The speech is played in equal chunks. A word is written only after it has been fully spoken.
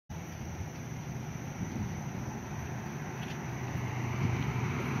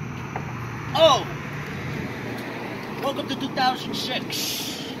Oh! Welcome to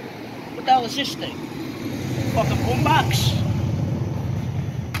 2006. What the hell is this thing? Fucking boombox?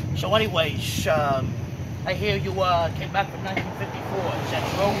 So anyways, I hear you came back from 1954. Is that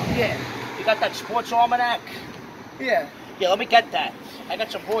true? Yeah. You got that sports almanac? Yeah. Yeah, let me get that. I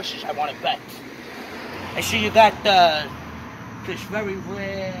got some horses I want to bet. I see you got this very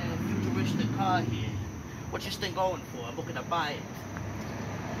rare futuristic car here. What's this thing going for? I'm looking to buy it.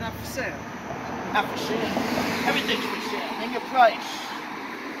 Not for sale. Not for sale. Everything's for sale. Name your price.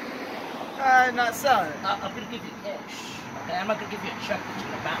 Not selling. I'm gonna give you cash. Okay, I'm not gonna give you a check that's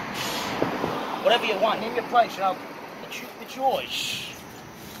gonna bounce. Whatever you want, name your price. And it's yours.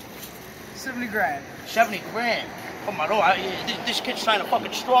 70 grand. 70 grand. Come on, this kid's trying to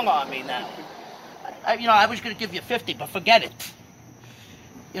fucking strong on me now. I was gonna give you 50, but forget it.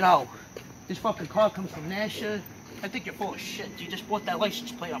 You know, this fucking car comes from NASA. I think you're full of shit. You just bought that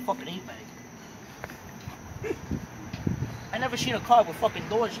license plate on fucking eBay. I never seen a car with fucking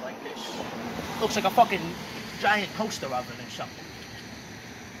doors like this. Looks like a fucking giant toaster oven or something.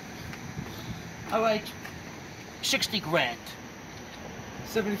 All right, 60 grand.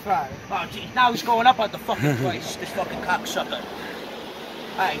 75. Oh, geez, now he's going up on the fucking price, this fucking cocksucker.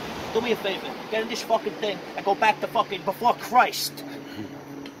 Alright, do me a favor. Get in this fucking thing and go back to fucking before Christ.